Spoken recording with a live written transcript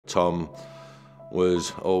Tom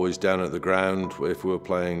was always down at the ground if we were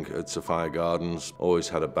playing at Sophia Gardens, always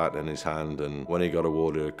had a bat in his hand, and when he got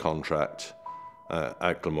awarded a contract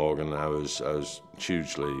at Glamorgan, I was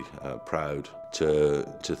hugely proud. To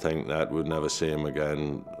think that we'd never see him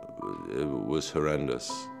again, it was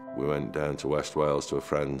horrendous. We went down to West Wales to a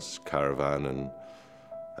friend's caravan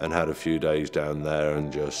and had a few days down there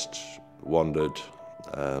and just wandered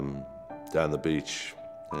down the beach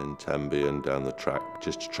in Tenby and down the track,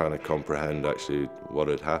 just trying to comprehend actually what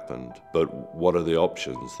had happened. But what are the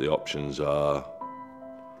options? The options are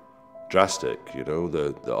drastic, you know.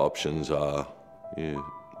 The options are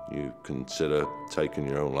you consider taking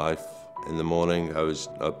your own life. In the morning, I was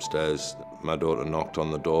upstairs. My daughter knocked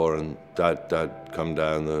on the door and, Dad, come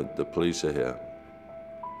down, the police are here.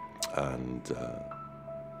 And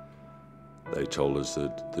they told us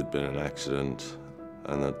that there'd been an accident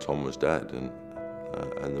and that Tom was dead, and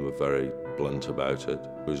they were very blunt about it.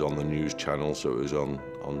 It was on the news channel, so it was on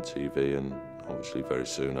TV, and obviously very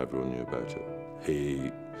soon everyone knew about it.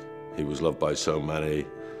 He was loved by so many.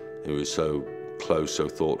 He was so close, so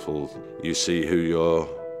thoughtful. You see who your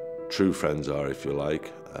true friends are, if you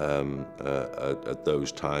like, at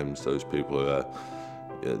those times, those people who are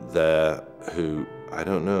there who, I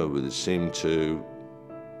don't know, but they seem to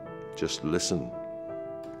just listen.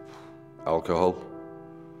 Alcohol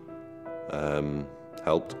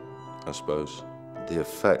helped, I suppose. The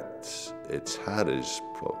effect it's had is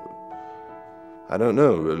probably, I don't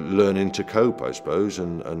know, learning to cope, I suppose,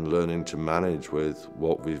 and learning to manage with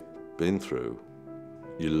what we've been through.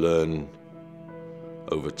 You learn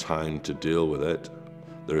over time to deal with it.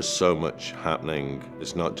 There is so much happening.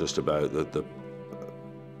 It's not just about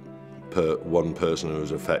one person who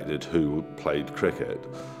was affected who played cricket,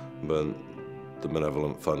 but the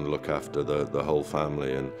Benevolent Fund look after the whole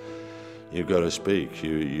family, and you've got to speak.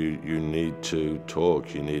 You need to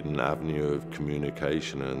talk. You need an avenue of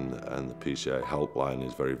communication, and the PCA helpline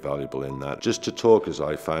is very valuable in that. Just to talk, as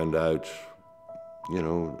I found out, you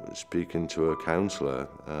know, speaking to a counsellor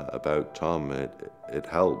about Tom, it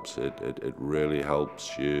helps. It really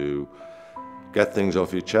helps you get things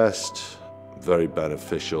off your chest. Very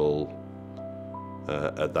beneficial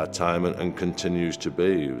at that time, and continues to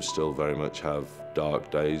be. You still very much have dark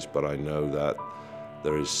days, but I know that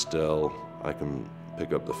there is still, I can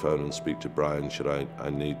pick up the phone and speak to Brian should I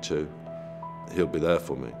need to. He'll be there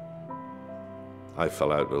for me. I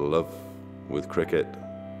fell out of love with cricket,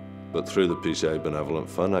 but through the PCA Benevolent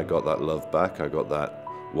Fund, I got that love back. I got that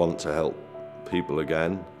want to help people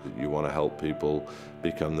again. You want to help people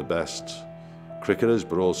become the best cricketers,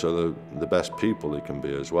 but also the best people they can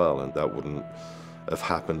be as well, and that wouldn't have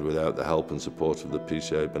happened without the help and support of the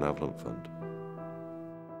PCA Benevolent Fund.